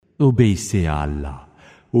Obéissez à Allah,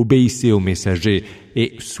 obéissez au messager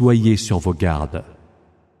et soyez sur vos gardes.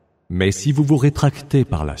 Mais si vous vous rétractez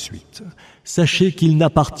par la suite, sachez qu'il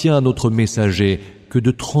n'appartient à notre messager que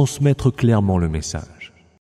de transmettre clairement le message.